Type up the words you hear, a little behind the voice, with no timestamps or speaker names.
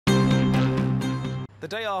The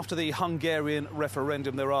day after the Hungarian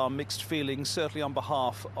referendum, there are mixed feelings, certainly on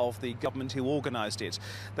behalf of the government who organised it.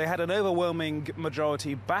 They had an overwhelming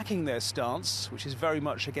majority backing their stance, which is very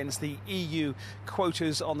much against the EU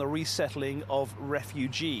quotas on the resettling of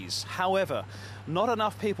refugees. However, not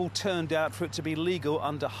enough people turned out for it to be legal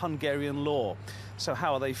under Hungarian law. So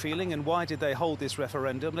how are they feeling and why did they hold this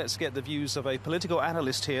referendum? Let's get the views of a political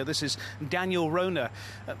analyst here. This is Daniel Rona.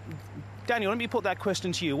 Daniel, let me put that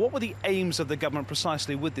question to you. What were the aims of the government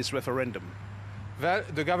precisely with this referendum? Well,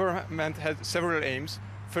 the government had several aims.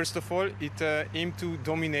 First of all, it aimed to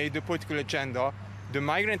dominate the political agenda. The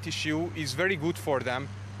migrant issue is very good for them.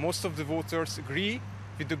 Most of the voters agree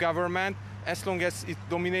with the government. As long as it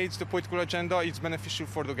dominates the political agenda, it's beneficial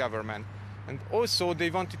for the government. And also,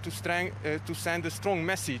 they wanted to send a strong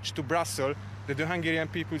message to Brussels that the Hungarian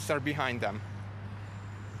peoples are behind them.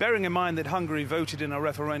 Bearing in mind that Hungary voted in a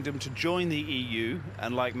referendum to join the EU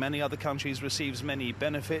and, like many other countries, receives many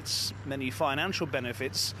benefits, many financial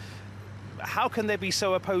benefits, how can they be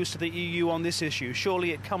so opposed to the EU on this issue?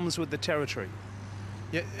 Surely it comes with the territory.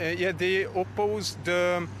 Yeah, they oppose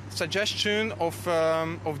the suggestion of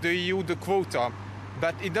the EU, the quota.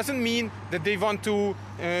 But it doesn't mean that they want to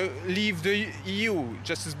leave the EU,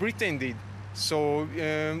 just as Britain did. So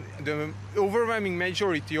the overwhelming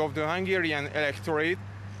majority of the Hungarian electorate,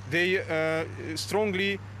 they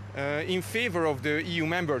strongly in favor of the EU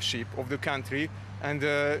membership of the country. And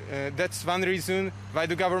that's one reason why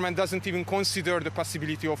the government doesn't even consider the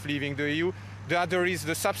possibility of leaving the EU. The other is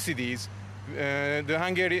the subsidies.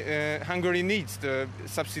 Hungary needs the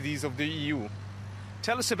subsidies of the EU.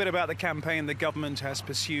 Tell us a bit about the campaign the government has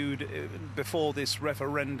pursued before this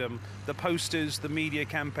referendum, the posters, the media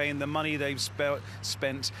campaign, the money they've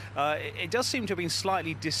spent. It does seem to have been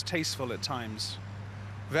slightly distasteful at times.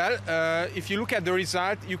 Well, if you look at the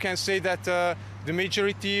result, you can say that the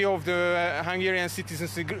majority of the Hungarian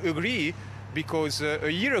citizens agree, because a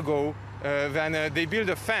year ago, when they built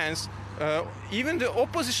a fence, even the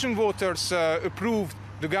opposition voters approved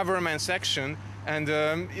the government's action. And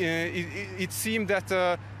it seemed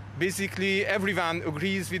that basically everyone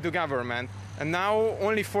agrees with the government. And now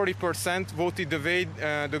only 40% voted the way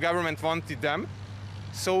the government wanted them.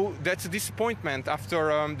 So that's a disappointment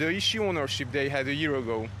after the issue ownership they had a year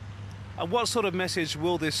ago. And what sort of message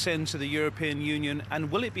will this send to the European Union,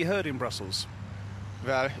 and will it be heard in Brussels?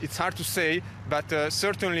 Well, it's hard to say, but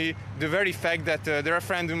certainly the very fact that the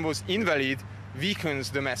referendum was invalid weakens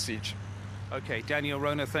the message. OK, Daniel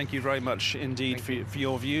Rona, thank you very much indeed for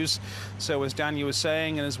your views. So as Daniel was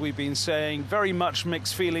saying, and as we've been saying, very much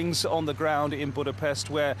mixed feelings on the ground in Budapest,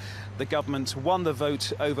 where the government won the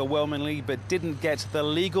vote overwhelmingly but didn't get the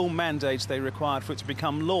legal mandate they required for it to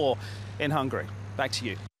become law in Hungary. Back to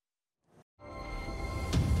you.